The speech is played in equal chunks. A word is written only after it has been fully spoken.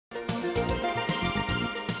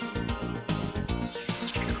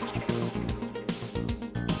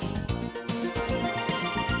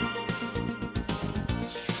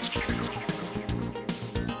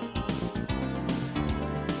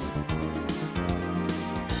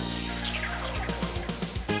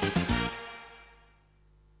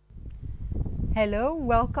Hello,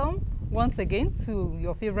 welcome once again to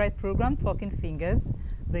your favorite program, Talking Fingers,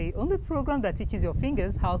 the only program that teaches your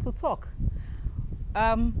fingers how to talk.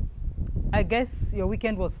 I guess your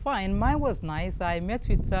weekend was fine. Mine was nice. I met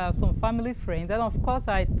with some family friends, and of course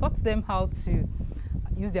I taught them how to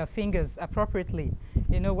use their fingers appropriately.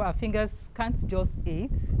 You know, our fingers can't just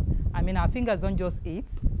eat. I mean, our fingers don't just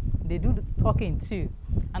eat. They do the talking too.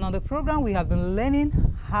 And on the program, we have been learning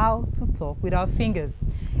how to talk with our fingers.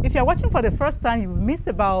 If you're watching for the first time, you've missed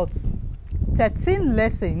about 13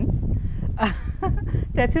 lessons.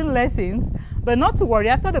 13 lessons. But not to worry,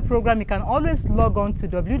 after the program, you can always log on to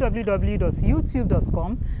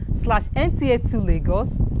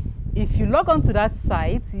www.youtube.com/NTA2Lagos. If you log on to that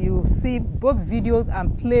site, you'll see both videos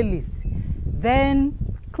and playlists. Then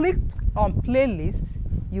click on playlists.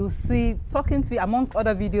 You'll see Talking Fingers, among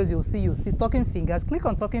other videos you'll see Talking Fingers. Click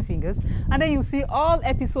on Talking Fingers, and then you'll see all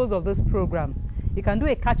episodes of this program. You can do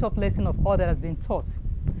a catch-up lesson of all that has been taught.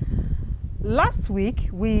 Last week,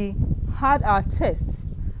 we had our tests.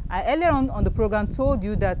 I earlier on the program told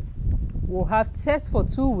you that we'll have tests for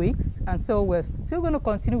 2 weeks, and so we're still going to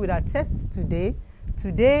continue with our tests today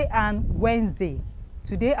and Wednesday.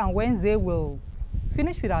 Today and Wednesday we'll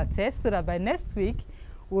finish with our tests so that by next week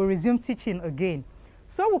we'll resume teaching again.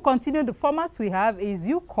 So we'll continue. The format we have is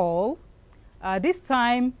you call. This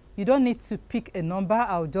time you don't need to pick a number.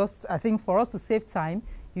 I think for us to save time,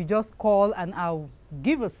 you just call and I'll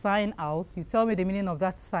give a sign out. You tell me the meaning of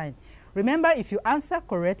that sign. Remember, if you answer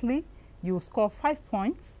correctly, you'll score 5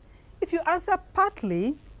 points. If you answer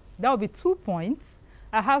partly, that will be 2 points.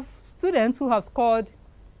 I have students who have scored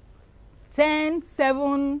 10,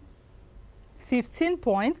 7, 15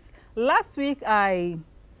 points. Last week, I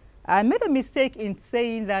made a mistake in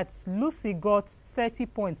saying that Lucy got 30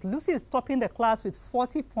 points. Lucy is topping the class with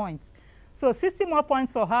 40 points. So 60 more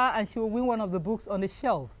points for her, and she will win one of the books on the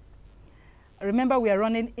shelf. Remember, we are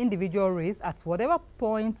running individual race. At whatever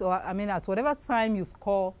point, at whatever time you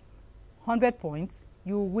score 100 points,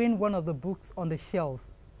 you will win one of the books on the shelf.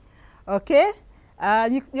 Okay?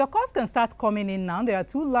 Your calls can start coming in now. There are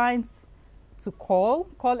 2 lines to call.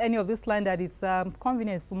 Call any of this line that it's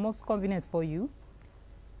most convenient for you.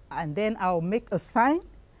 And then I'll make a sign.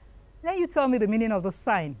 Then you tell me the meaning of the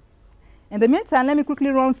sign. In the meantime, let me quickly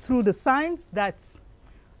run through the signs that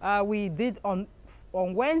we did on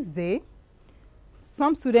Wednesday.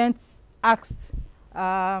 Some students asked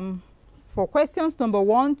for questions number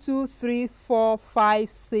 1, 2, 3, 4, 5,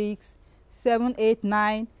 6, 7, 8,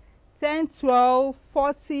 9, 10, 12,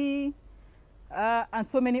 40, and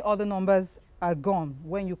so many other numbers are gone.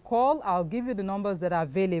 When you call, I'll give you the numbers that are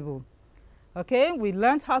available. Okay, we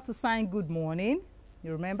learned how to sign good morning.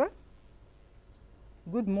 You remember?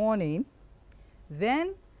 Good morning.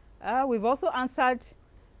 Then we've also answered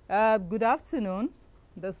good afternoon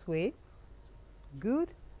this way.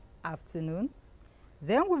 Good afternoon.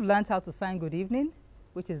 Then we've learned how to sign good evening,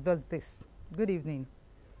 which does this. Good evening.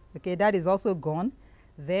 Okay, that is also gone.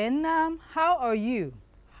 Then how are you?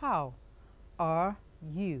 How are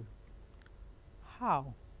you?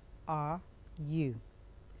 How are you?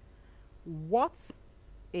 What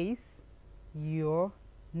is your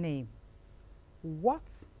name?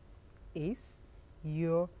 What is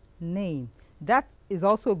your name? That is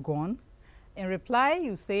also gone. In reply,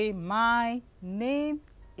 you say, my name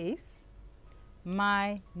is.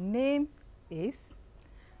 My name is.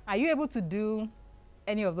 Are you able to do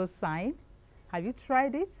any of those signs? Have you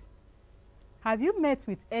tried it? Have you met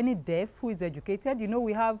with any deaf who is educated? You know,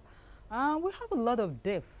 we have a lot of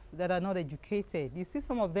deaf that are not educated. You see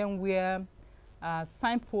some of them wear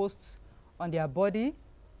signposts on their body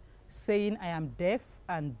saying, I am deaf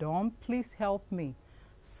and dumb, please help me.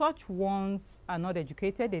 Such ones are not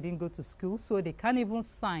educated, they didn't go to school, so they can't even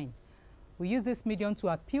sign. We use this medium to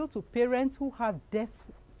appeal to parents who have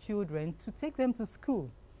deaf children to take them to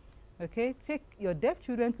school. Okay, take your deaf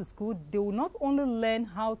children to school. They will not only learn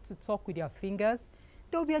how to talk with their fingers,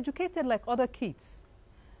 they will be educated like other kids.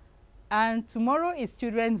 And tomorrow is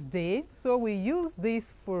Children's Day, so we use this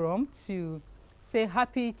forum to say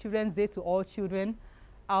Happy Children's Day to all children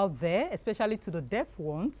out there, especially to the deaf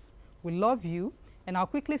ones. We love you. And I'll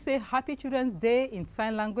quickly say Happy Children's Day in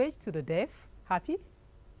sign language to the deaf. Happy.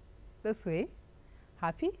 This way.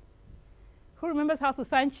 Happy. Who remembers how to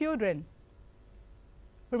sign children?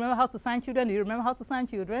 Who remember how to sign children? Do you remember how to sign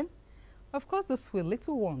children? Of course, this way,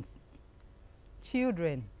 little ones.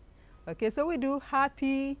 Children. Okay, so we do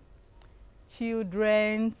Happy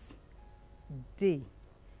Children's Day.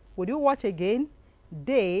 Would you watch again?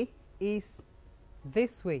 Day is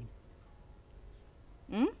this way.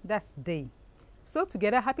 That's day. So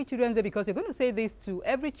together, Happy Children's Day, because you're going to say this to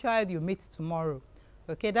every child you meet tomorrow.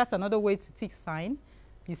 Okay, that's another way to teach sign.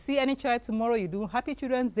 You see any child tomorrow, you do Happy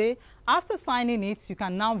Children's Day. After signing it, you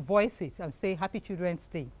can now voice it and say Happy Children's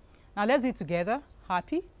Day. Now let's do it together.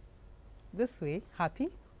 Happy, this way, happy.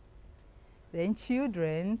 Then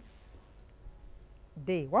Children's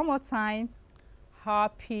Day. One more time.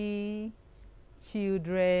 Happy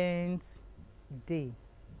Children's Day.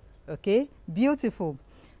 Okay, beautiful.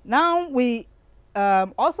 Now we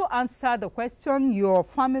also answer the question, your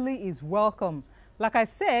family is welcome. Like I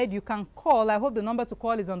said, you can call. I hope the number to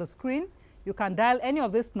call is on the screen. You can dial any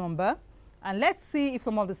of this number, and let's see if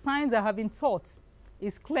some of the signs I have been taught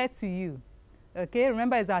is clear to you. Okay,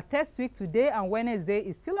 remember it's our test week today, and Wednesday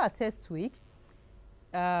is still our test week.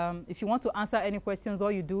 If you want to answer any questions,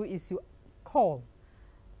 all you do is you call,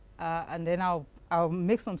 and then I'll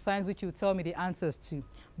make some signs which you tell me the answers to.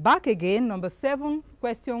 Back again, number 7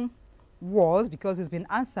 question was, because it's been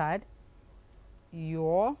answered,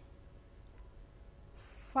 your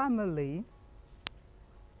family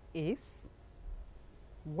is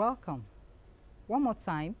welcome. One more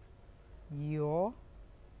time. Your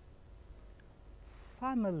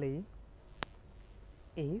family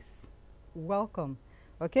is welcome.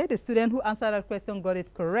 Okay, the student who answered that question got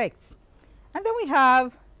it correct. And then we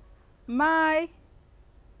have, my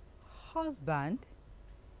husband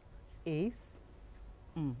is...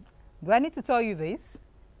 Do I need to tell you this?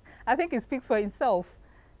 I think it speaks for itself.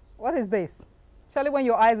 What is this? Surely when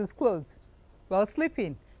your eyes is closed. Well,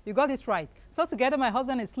 sleeping. You got it right. So together, my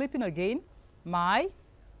husband is sleeping again. My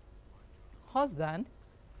husband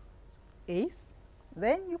is...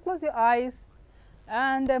 Then you close your eyes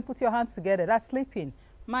and then put your hands together. That's sleeping.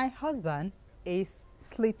 My husband is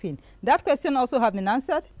sleeping. That question also has been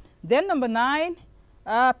answered. Then number 9,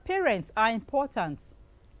 parents are important.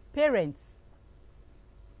 Parents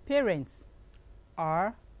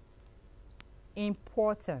are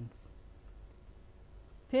important.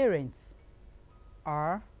 Parents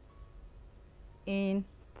are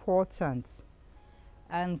important.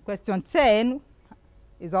 And question 10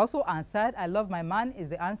 is also answered. I love my man is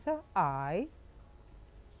the answer. I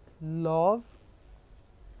love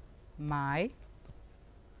my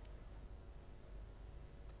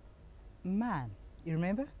man. You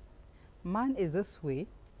remember? Man is this way,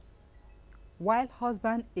 while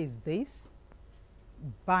husband is this,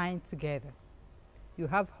 bind together. You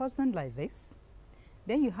have husband like this,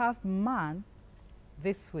 then you have man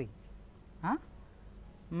this way. Huh?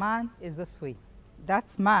 Man is this way.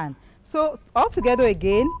 That's man. So all together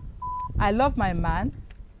again, I love my man.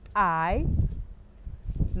 I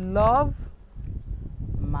love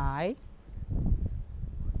my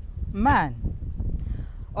man.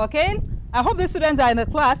 Okay, I hope the students are in the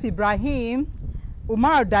class. Ibrahim,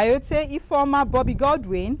 Umar Dayote, Ifoma, Bobby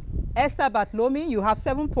Godwin, Esther Batlomi, you have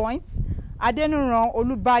 7 points. Adenuron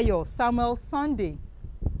Olubayo, Samuel Sunday,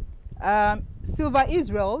 Silver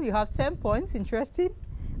Israel, you have 10 points. Interesting.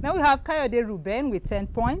 Now we have Kayode Ruben with 10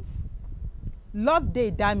 points. Love Day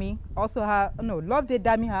Dami also has, no, Love Day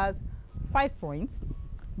Dami has 5 points.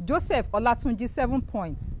 Joseph Olatunji 7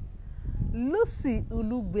 points. Lucy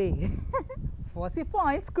Ulugbe 40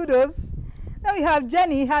 points. Kudos. Now we have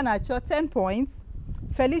Jenny Hanacho 10 points.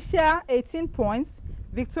 Felicia 18 points.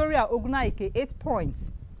 Victoria Ogunaike 8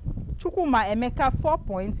 points. Chukuma Emeka 4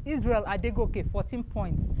 points. Israel Adegoke 14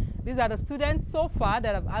 points. These are the students so far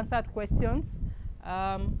that have answered questions.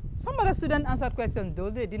 Some other students answered questions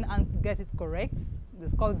though they didn't get it correct. They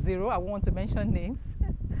scored 0. I won't want to mention names.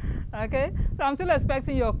 Okay, so I'm still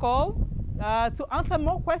expecting your call to answer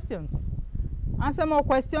more questions. Answer more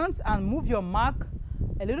questions and move your mark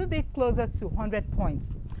a little bit closer to 100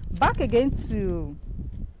 points. Back again to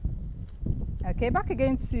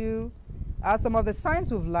some of the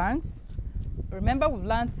signs we've learned. Remember, we've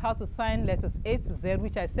learned how to sign letters A to Z,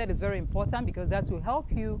 which I said is very important because that will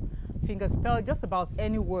help you fingerspell just about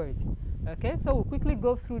any word. Okay, so we'll quickly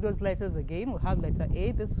go through those letters again. We'll have letter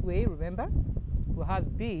A this way, remember? We'll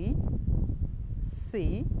have B,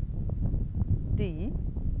 C, D,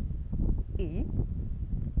 E,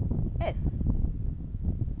 F,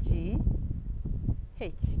 G,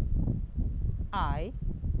 H, I,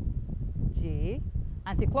 J.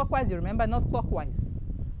 Anti-clockwise, you remember, not clockwise.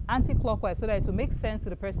 Anti-clockwise, so that it will make sense to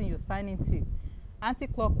the person you're signing to.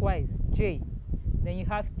 Anti-clockwise, J. Then you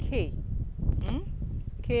have K.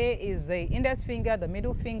 K is the index finger, the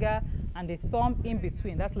middle finger, and the thumb in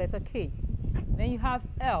between. That's letter K. Then you have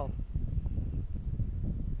L.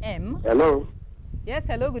 M. Hello. Yes,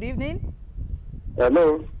 hello, good evening.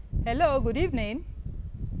 Hello. Hello, good evening.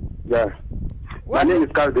 Yeah. My name is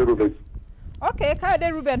Kayode Ruben. Okay,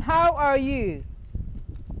 Kayode Ruben, how are you?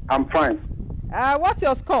 I'm fine. What's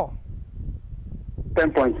your score?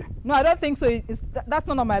 10 points. No, I don't think so. That's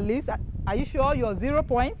not on my list. Are you sure you're 0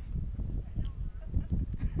 points?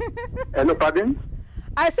 Hello, pardon?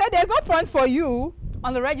 I said there's no point for you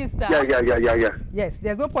on the register. Yeah. Yes,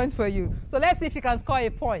 there's no point for you. So let's see if you can score a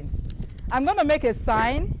point. I'm going to make a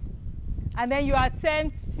sign, and then you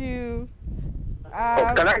attempt to...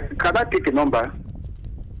 can I pick a number?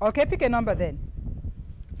 Okay, pick a number then.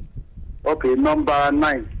 Okay, number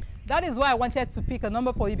 9. That is why I wanted to pick a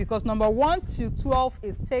number for you, because number 1 to 12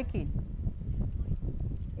 is taken.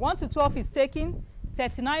 1 to 12 is taken.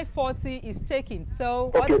 39, 40 is taken.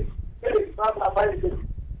 So what? Okay.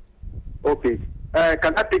 Okay.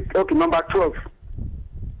 Can I pick number 12?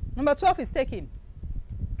 Number 12 is taken.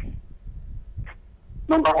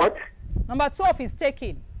 Number what? Number 12 is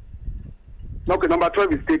taken. Okay, number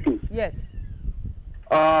 12 is taken. Yes.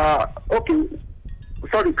 Okay.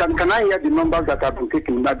 Sorry, can I hear the numbers that have been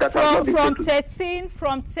taken?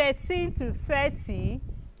 From 13 to 30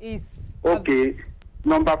 is... Okay.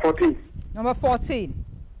 Number 14. Number 14.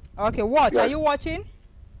 Okay, watch. Yes. Are you watching?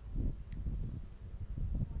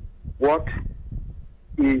 What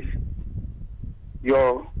is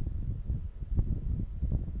your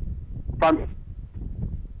family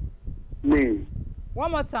name?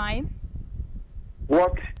 One more time.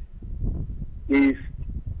 What is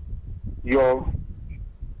your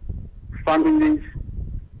family's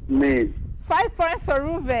name? 5 points for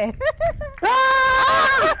Ruben. 5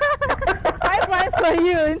 points for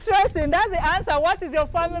you. Interesting. That's the answer. What is your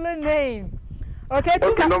family name? Okay,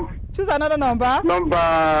 choose another number.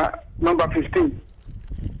 Number 15.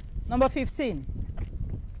 Number 15.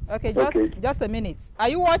 Okay, just a minute. Are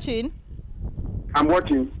you watching? I'm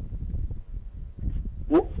watching.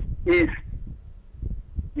 Is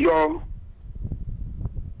your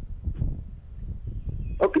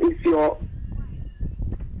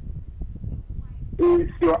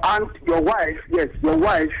your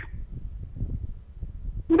wife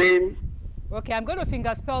name? Okay, I'm going to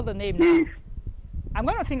finger spell the name now. I'm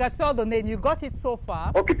going to finger spell the name. You got it so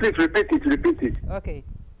far? Okay, please repeat it. Okay.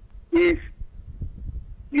 Is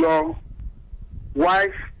your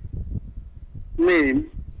wife's name?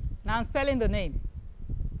 Now I'm spelling the name.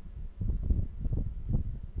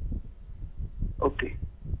 Okay.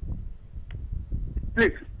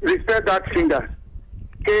 Please respect that finger.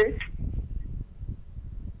 K-E-M-I.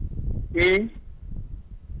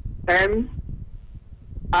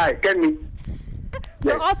 Kenny.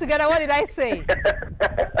 So all together, what did I say?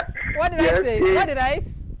 What did I say? What did I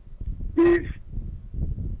say? Is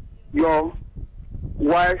your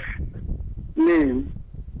wife's name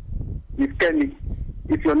is Kenny?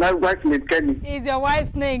 Is your wife's name Kenny? Is your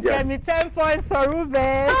wife's name Kenny? 10 points for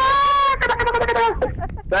Ruben.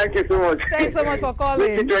 Thank you so much. Thanks so much for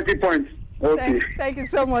calling. 20 points. Okay. Thank you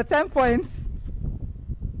so much. 10 points.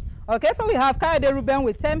 Okay, so we have Kayode Ruben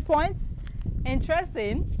with 10 points.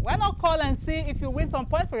 Interesting. Why not call and see if you win some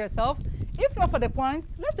points for yourself? If not for the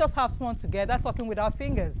points, let's just have fun together talking with our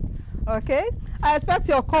fingers. Okay? I expect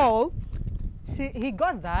your call. He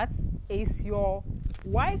got that. Is your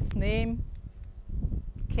wife's name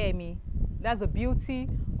Kemi? That's the beauty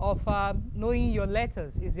of knowing your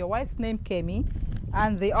letters. Is your wife's name Kemi?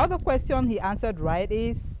 And the other question he answered right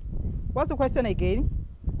is, what's the question again?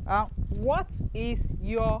 What is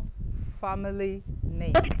your family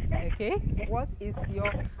name? Okay, what is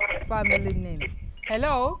your family name?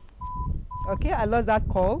 Hello? Okay, I lost that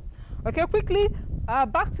call. Okay, quickly,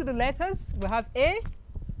 back to the letters. We have A,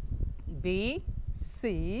 B,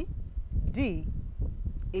 C, D,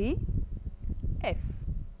 E, F,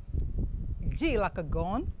 G like a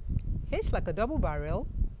gun, H like a double barrel,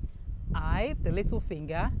 I, the little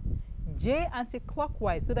finger, J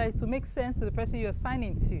anti-clockwise so that it will make sense to the person you're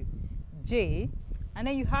signing to, J, and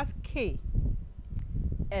then you have K,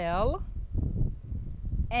 L,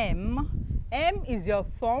 M. M is your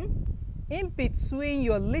thumb in between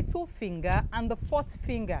your little finger and the 4th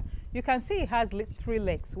finger. You can see it has 3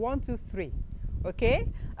 legs, 1, 2, 3. Okay,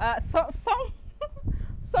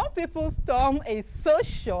 some people's thumb is so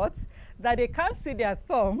short that they can't see their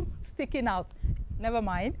thumb sticking out. Never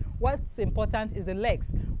mind. What's important is the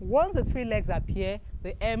legs. Once the 3 legs appear,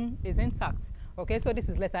 the M is intact. Okay, so this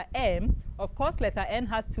is letter M. Of course, letter N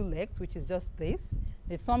has 2 legs, which is just this.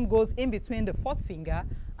 The thumb goes in between the 4th finger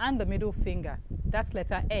and the middle finger. That's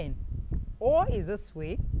letter N. O is this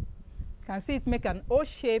way. You can see it make an O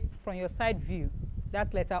shape from your side view.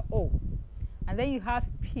 That's letter O. And then you have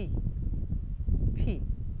P. P.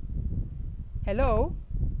 Hello?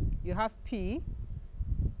 You have P.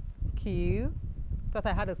 Q. Thought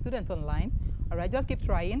I had a student online. All right, just keep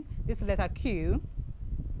trying. This is letter Q.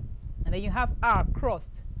 And then you have R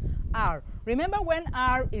crossed. R. Remember when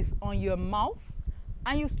R is on your mouth,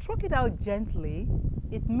 and you stroke it out gently,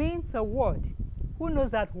 it means a word. Who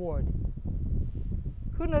knows that word?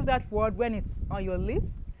 Who knows that word when it's on your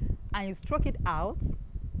lips and you stroke it out?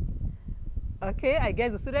 Okay, I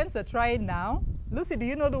guess the students are trying now. Lucy, do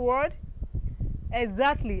you know the word?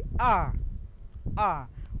 Exactly, R. R.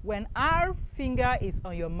 When R finger is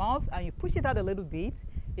on your mouth and you push it out a little bit,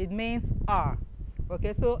 it means R.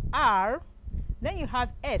 Okay, so R. Then you have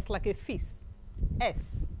S, like a fist.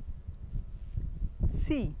 S.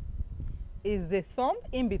 T is the thumb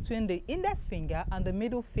in between the index finger and the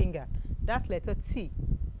middle finger. That's letter T.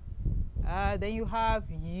 Then you have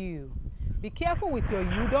U. Be careful with your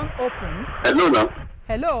U. Don't open. Hello now.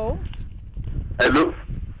 Hello. Hello.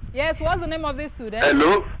 Yes, what's the name of this student?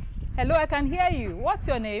 Hello. Hello, I can hear you. What's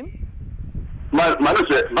your name? My name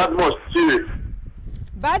is Badmus T.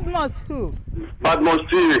 Badmus who? Badmus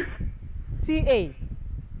T. T-A.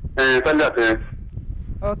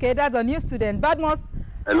 Okay, that's a new student. Badmus,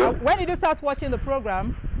 hello. When did you start watching the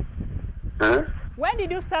program? Huh? When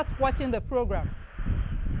did you start watching the program?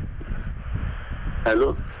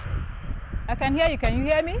 Hello. I can hear you. Can you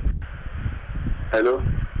hear me? Hello.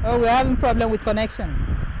 Oh, we're having problem with connection.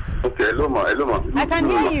 Okay, hello ma. Hello ma. I can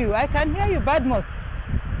hear you. I can hear you, Badmus.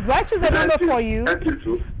 Do I choose a number for you?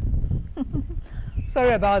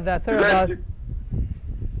 Sorry about that. Sorry about.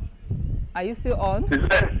 Are you still on?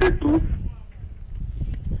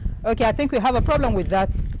 Okay, I think we have a problem with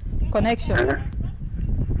that connection.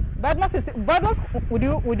 Badmus,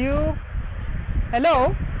 would you?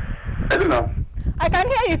 Hello. Hello now. I can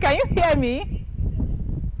hear you. Can you hear me?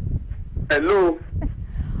 Hello.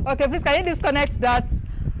 Okay, please can you disconnect that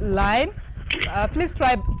line? Please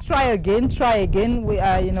try again. Try again. We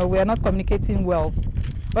are, we are not communicating well.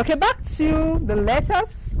 Okay, back to the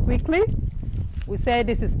letters quickly. We said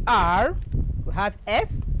this is R. We have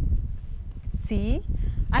S, T,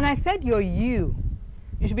 and I said your U.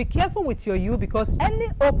 You should be careful with your U because any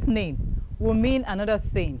opening will mean another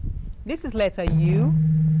thing. This is letter U.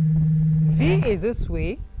 V is this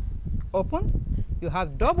way, open. You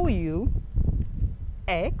have W,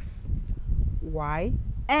 X, Y,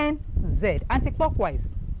 and Z, anti-clockwise.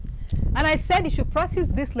 And I said you should practice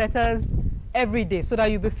these letters every day so that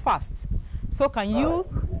you'll be fast. So can you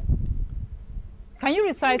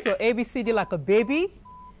recite your ABCD like a baby?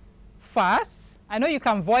 Fast. I know you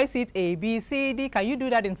can voice it A, B, C, D. Can you do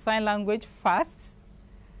that in sign language fast?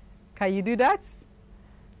 Can you do that?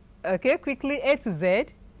 Okay, quickly, A to Z.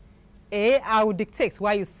 A, I will dictate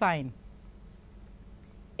while you sign.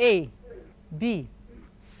 A, B,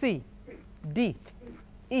 C, D,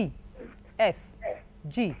 E, F,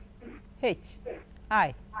 G, H,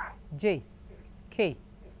 I, J, K,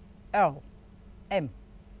 L, M,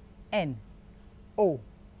 N, O,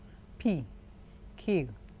 P, Q,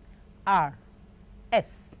 R,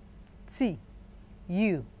 S, T,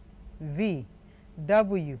 U, V,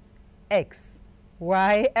 W, X,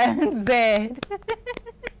 Y, and Z.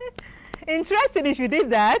 Interesting if you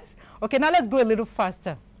did that. Okay, now let's go a little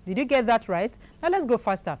faster. Did you get that right? Now let's go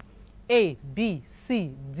faster. A, B,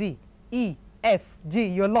 C, D, E, F, G.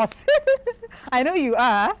 You're lost. I know you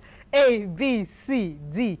are. A, B, C,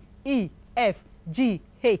 D, E, F, G,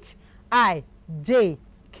 H, I, J,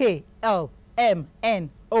 K, L, M, N,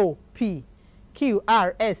 O, P, Q,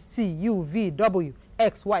 R, S, T, U, V, W,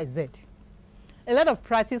 X, Y, Z. A lot of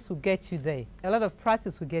practice will get you there. A lot of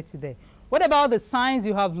practice will get you there. What about the signs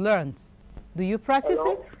you have learned? Do you practice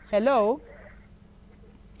it? Hello?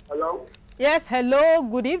 Hello? Yes, hello.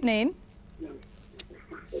 Good evening.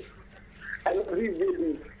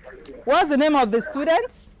 What's the name of the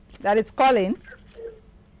student that is calling?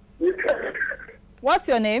 What's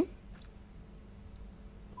your name?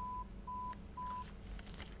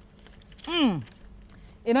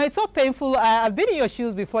 It's so painful. I've been in your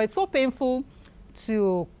shoes before. It's so painful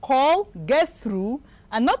to call, get through,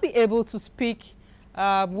 and not be able to speak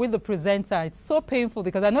with the presenter. It's so painful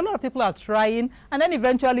because I know a lot of people are trying, and then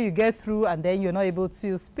eventually you get through, and then you're not able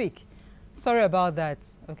to speak. Sorry about that.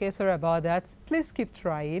 Okay, sorry about that. Please keep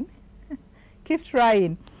trying. Keep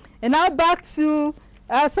trying. And now back to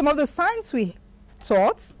some of the signs we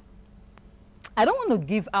taught. I don't want to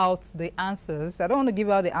give out the answers.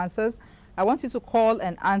 I want you to call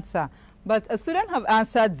and answer. But a student have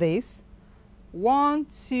answered this. 1,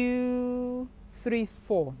 2, 3,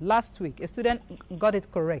 4. Last week, a student got it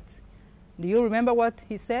correct. Do you remember what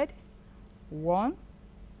he said? 1,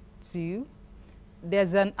 2.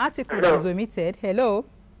 There's an article that was omitted. Hello?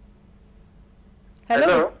 Hello?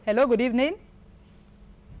 Hello? Hello, good evening.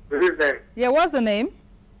 Good evening. Yeah, what's the name?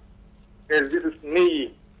 Yes, this is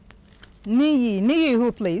Niyi. Niyi. Niyi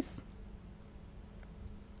who, please?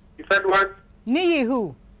 You said what? Niyi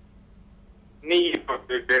who?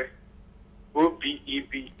 Nitty-gritty.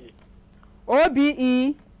 O-B-E-B-E.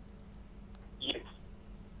 O-B-E. Yes.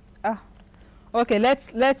 Ah, okay.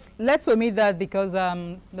 Let's omit that because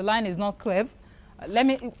the line is not clear.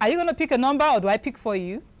 Are you gonna pick a number or do I pick for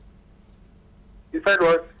you? You said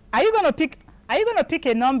what? Are you gonna pick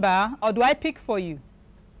a number or do I pick for you?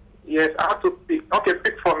 Yes, I have to pick. Okay,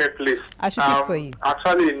 pick for me, please. I should pick for you.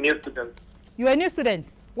 Actually, a new student. You're a new student.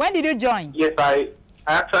 When did you join? Yes, I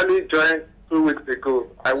actually joined 2 weeks ago.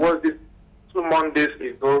 I was this 2 Mondays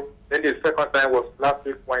ago. Then the second time was last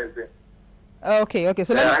week Wednesday. Okay.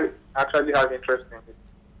 So I actually have interest in it.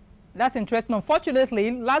 That's interesting.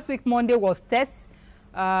 Unfortunately, last week Monday was test.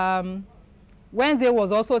 Wednesday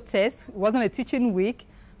was also test. It wasn't a teaching week.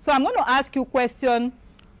 So I'm going to ask you a question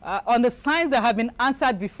on the signs that have been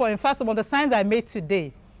answered before. In fact, some of the signs I made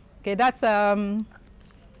today. Okay, that's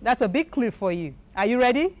a big clue for you. Are you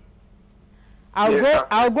ready?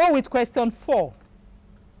 I'll go with question 4.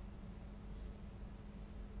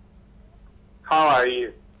 How are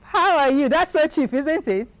you? How are you? That's so cheap, isn't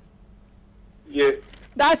it? Yes.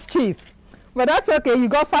 That's cheap. But that's okay. You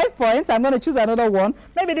got 5 points. I'm going to choose another one.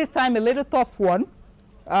 Maybe this time a little tough one.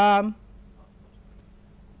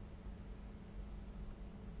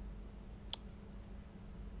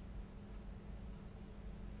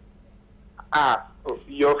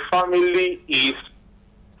 Your family is...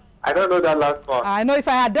 I don't know that last one. I know if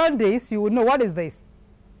I had done this, you would know. What is this?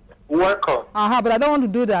 Welcome. But I don't want to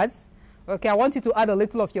do that. Okay, I want you to add a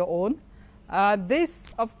little of your own.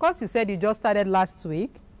 This, of course, you said you just started last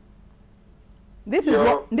week. This is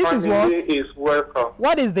what? Is welcome.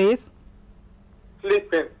 What is this?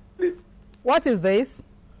 Sleeping. Sleep. What is this?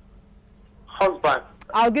 Husband.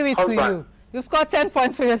 I'll give it to you. You scored 10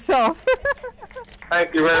 points for yourself.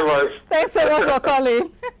 Thank you very much. Thanks so much for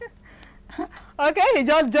calling. Okay, he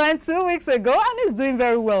just joined 2 weeks ago and he's doing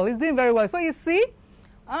very well. He's doing very well. So you see,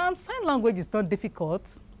 sign language is not difficult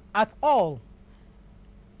at all.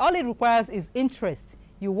 All it requires is interest.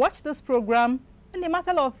 You watch this program, in a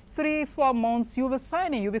matter of 3-4 months, you'll be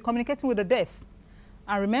signing, you'll be communicating with the deaf.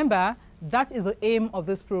 And remember, that is the aim of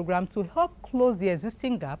this program, to help close the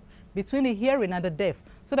existing gap between the hearing and the deaf,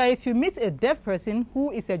 so that if you meet a deaf person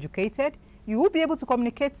who is educated, you will be able to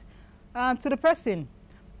communicate to the person,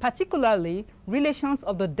 particularly relations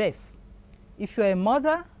of the deaf. If you're a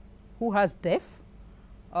mother who has deaf,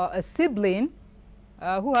 a sibling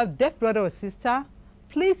who has deaf brother or sister,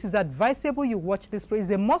 please, it's advisable you watch this. It's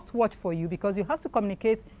a must watch for you because you have to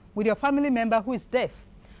communicate with your family member who is deaf.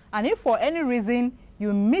 And if for any reason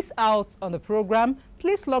you miss out on the program,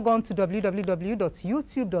 please log on to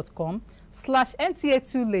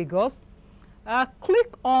www.youtube.com/NTA2Lagos.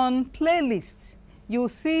 Click on playlist. You'll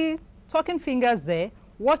see Talking Fingers there.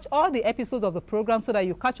 Watch all the episodes of the program so that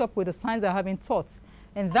you catch up with the signs that have been taught.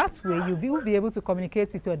 And that way you will be able to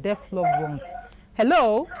communicate with your deaf loved ones.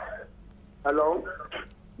 Hello? Hello?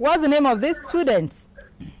 What's the name of this student?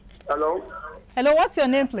 Hello? Hello, what's your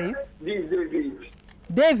name, please? This is David.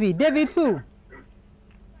 David. David who?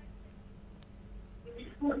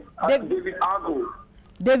 David Ago.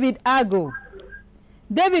 David Ago.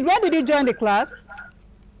 David, when did you join the class?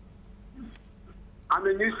 I'm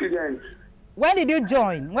a new student. When did you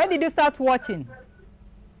join? When did you start watching?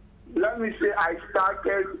 Let me say I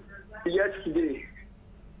started yesterday.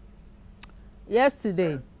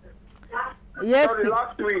 Yesterday. Sorry,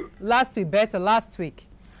 last week. Last week, better, last week.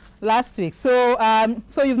 Last week. So,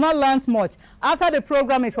 so you've not learned much. After the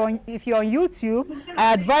program, if you're on YouTube,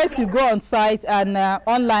 I advise you go on site and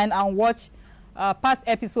online and watch past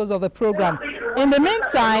episodes of the program. In the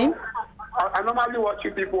meantime, I normally watch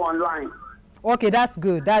you people online. Okay, that's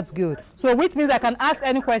good. That's good. So, which means I can ask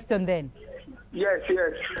any question then? Yes,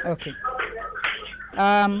 yes. Okay.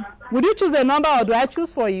 Would you choose a number or do I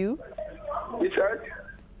choose for you? You said?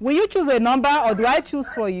 Will you choose a number or do I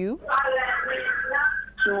choose for you?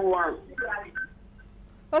 2-1.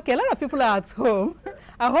 Okay, a lot of people are at home.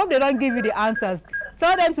 I hope they don't give you the answers.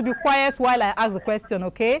 Tell them to be quiet while I ask the question,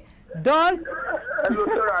 okay? Don't. Hello,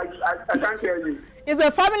 sir. I can't hear you. It's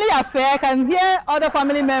a family affair. I can hear other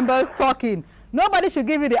family members talking. Nobody should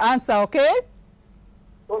give you the answer, okay?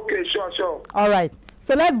 Okay, sure, sure. All right.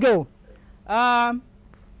 So let's go. Sorry,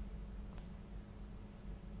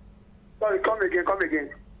 come again, come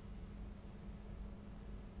again.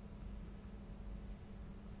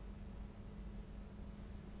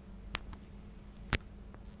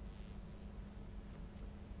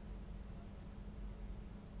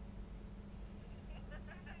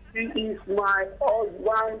 He is my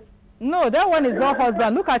husband. No, that one is not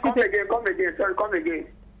husband. Look at it. Come again. Sorry, come again.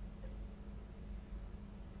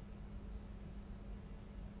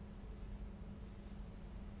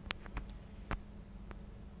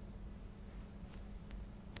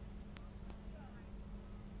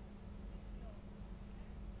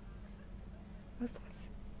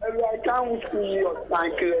 I can't see your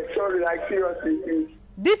sign clear. Sorry, like seriously.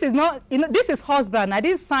 This is not, you know, this is husband. I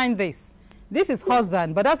didn't sign this. This is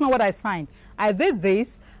husband, but that's not what I signed. I did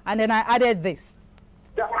this, and then I added this.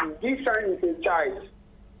 This sign is a child.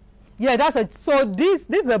 Yeah, that's a, so this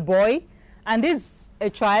is a boy, and this a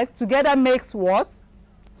child. Together makes what?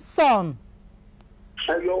 Son.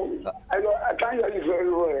 Hello, I can't hear you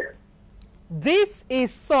very well. This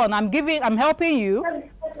is son. I'm helping you.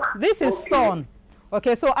 This is son.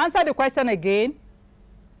 Okay, so answer the question again.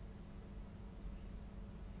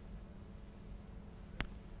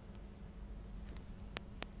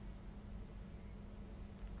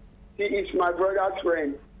 He is my brother's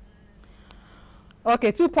friend.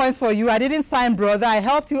 Okay, 2 points for you. I didn't sign brother. I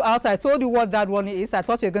helped you out. I told you what that one is. I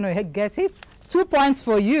thought you were going to get it. 2 points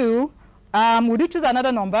for you. Would you choose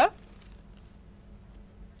another number?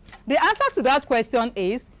 The answer to that question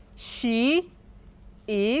is, she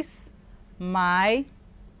is my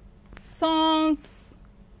son's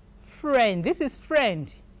friend. This is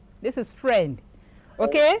friend. This is friend.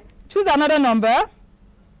 Okay? Choose another number.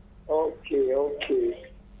 Okay.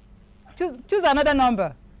 Choose another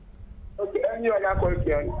number. Okay, any other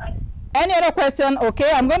question? Any other question?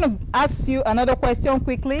 Okay, I'm going to ask you another question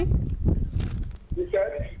quickly. You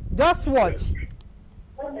said? Just watch.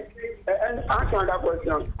 Ask another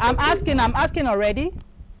question. I'm asking already.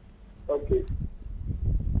 Okay.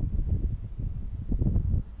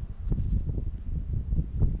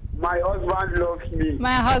 My husband loves me.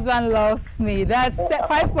 My husband loves me. That's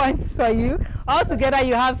 5 points for you. Altogether,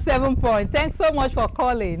 you have 7 points. Thanks so much for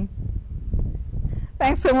calling.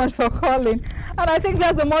 Thanks so much for calling. And I think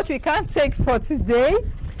that's the much we can take for today.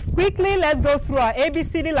 Quickly, let's go through our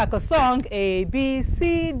ABCD like a song. A, B,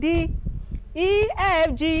 C, D, E,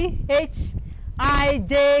 F, G, H, I,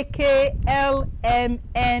 J, K, L, M,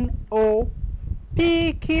 N, O,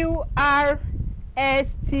 P, Q, R,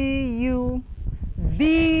 S, T, U,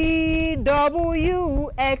 V, W,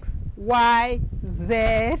 X, Y,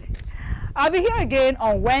 Z. I'll be here again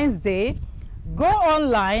on Wednesday. Go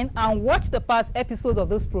online and watch the past episodes of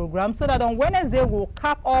this program so that on Wednesday we'll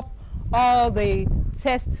cap up all the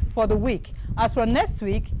tests for the week. As for next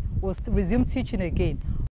week, we'll resume teaching again.